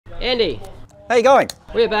Andy, How you going?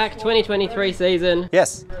 we're back, 2023 season.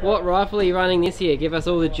 Yes. What rifle are you running this year? Give us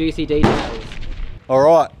all the juicy details. All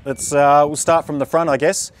right. We'll start from the front, I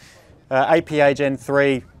guess. APA Gen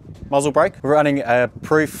 3 muzzle brake. We're running a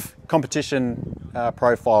proof competition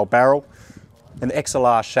profile barrel, an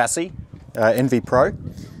XLR chassis, NV Pro.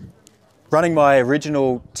 Running my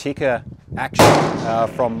original Tikka action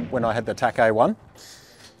from when I had the TAC A1.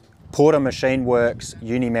 Porter Machine Works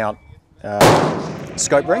Unimount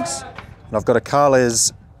scope rings. And I've got a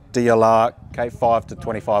Carles DLR K5 to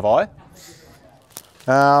 25i.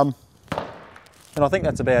 And I think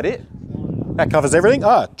that's about it. That covers everything.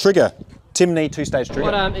 Trigger. Timney 2-stage trigger.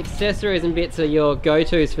 What accessories and bits are your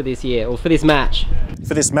go-tos for this year, or for this match?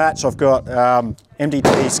 For this match, I've got MDT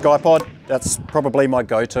SkyPod. That's probably my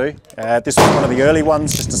go-to. This was one of the early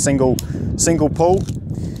ones, just a single pull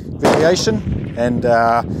variation. And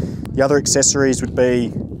the other accessories would be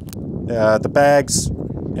the bags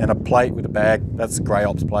and a plate with a bag. That's a Grey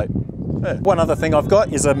Ops plate. Yeah. One other thing I've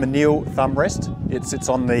got is a Menil thumb rest. It sits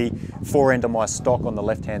on the fore end of my stock on the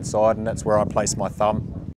left-hand side, and that's where I place my thumb.